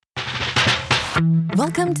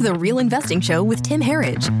Welcome to the Real Investing Show with Tim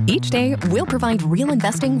Herridge. Each day, we'll provide real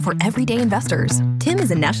investing for everyday investors. Tim is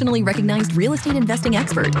a nationally recognized real estate investing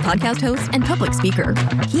expert, podcast host, and public speaker.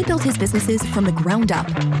 He built his businesses from the ground up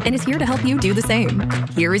and is here to help you do the same.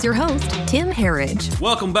 Here is your host, Tim Herridge.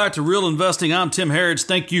 Welcome back to Real Investing. I'm Tim Herridge.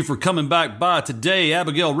 Thank you for coming back by. Today,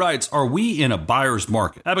 Abigail writes, are we in a buyer's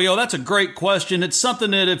market? Abigail, that's a great question. It's something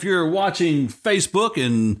that if you're watching Facebook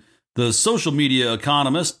and the social media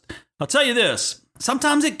economist, I'll tell you this.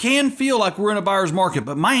 Sometimes it can feel like we're in a buyer's market,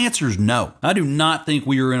 but my answer is no. I do not think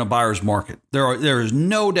we are in a buyer's market. There is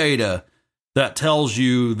no data that tells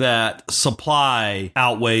you that supply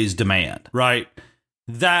outweighs demand, right?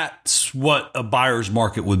 That's what a buyer's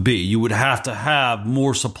market would be. You would have to have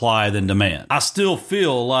more supply than demand. I still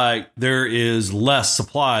feel like there is less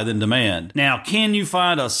supply than demand. Now, can you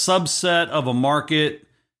find a subset of a market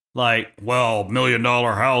like, well, $1 million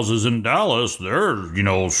houses in Dallas,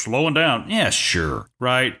 they're, slowing down? Yeah, sure,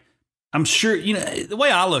 right? I'm sure, the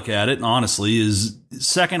way I look at it, honestly, is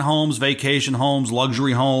second homes, vacation homes,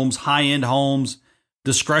 luxury homes, high-end homes,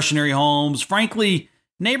 discretionary homes. Frankly,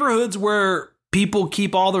 neighborhoods where people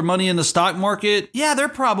keep all their money in the stock market, yeah, they're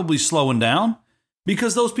probably slowing down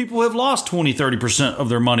because those people have lost 20, 30% of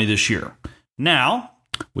their money this year. Now,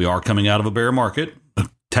 we are coming out of a bear market,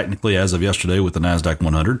 technically as of yesterday with the NASDAQ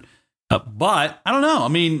 100. But I don't know. I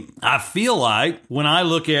mean, I feel like when I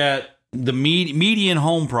look at the median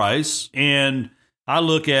home price and I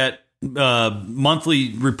look at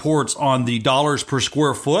monthly reports on the dollars per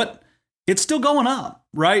square foot, it's still going up,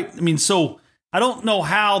 right? I mean, so I don't know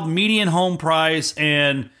how the median home price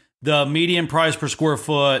and the median price per square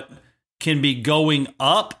foot can be going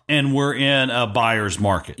up and we're in a buyer's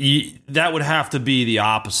market. That would have to be the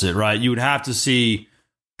opposite, right? You would have to see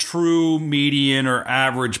true median or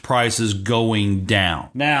average prices going down.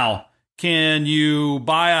 Now, can you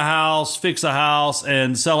buy a house, fix a house,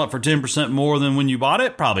 and sell it for 10% more than when you bought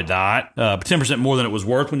it? Probably not. 10% more than it was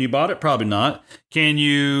worth when you bought it? Probably not. Can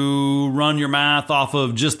you run your math off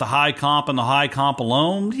of just the high comp and the high comp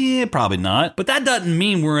alone? Yeah, probably not. But that doesn't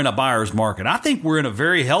mean we're in a buyer's market. I think we're in a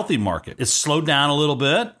very healthy market. It's slowed down a little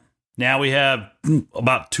bit. Now we have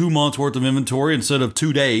about 2 months worth of inventory instead of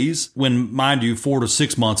 2 days, when, mind you, 4 to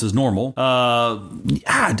 6 months is normal.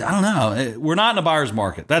 I don't know. We're not in a buyer's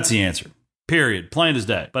market. That's the answer. Period. Plain as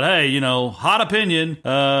day. But hey, hot opinion.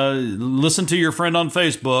 Listen to your friend on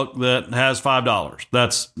Facebook that has $5.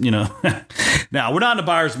 That's, Now, we're not in a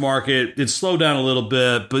buyer's market. It's slowed down a little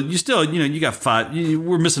bit, but you still, you got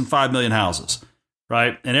we're missing 5 million houses,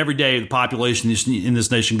 right? And every day the population in this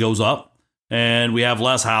nation goes up. And we have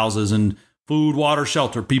less houses and food, water,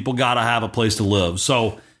 shelter. People got to have a place to live.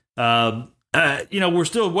 So, we're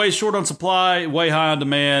still way short on supply, way high on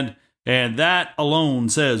demand. And that alone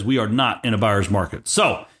says we are not in a buyer's market.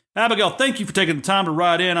 So, Abigail, thank you for taking the time to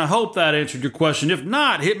write in. I hope that answered your question. If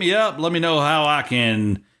not, hit me up. Let me know how I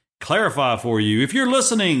can clarify for you. If you're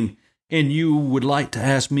listening and you would like to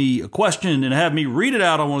ask me a question and have me read it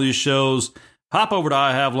out on one of these shows, hop over to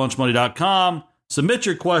ihavelunchmoney.com. Submit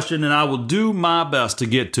your question, and I will do my best to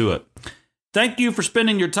get to it. Thank you for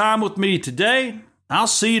spending your time with me today. I'll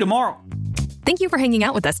see you tomorrow. Thank you for hanging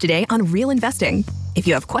out with us today on Real Investing. If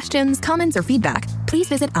you have questions, comments, or feedback, please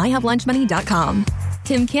visit ihavelunchmoney.com.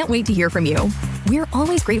 Tim can't wait to hear from you. We're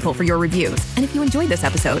always grateful for your reviews, and if you enjoyed this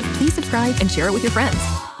episode, please subscribe and share it with your friends.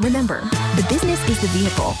 Remember, the business is the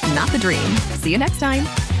vehicle, not the dream. See you next time.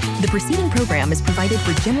 The preceding program is provided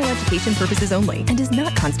for general education purposes only and does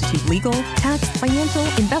not constitute legal, tax, financial,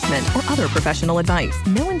 investment, or other professional advice.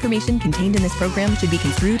 No information contained in this program should be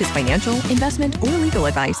construed as financial, investment, or legal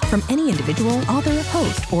advice from any individual, author,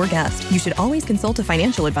 host, or guest. You should always consult a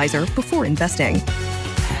financial advisor before investing.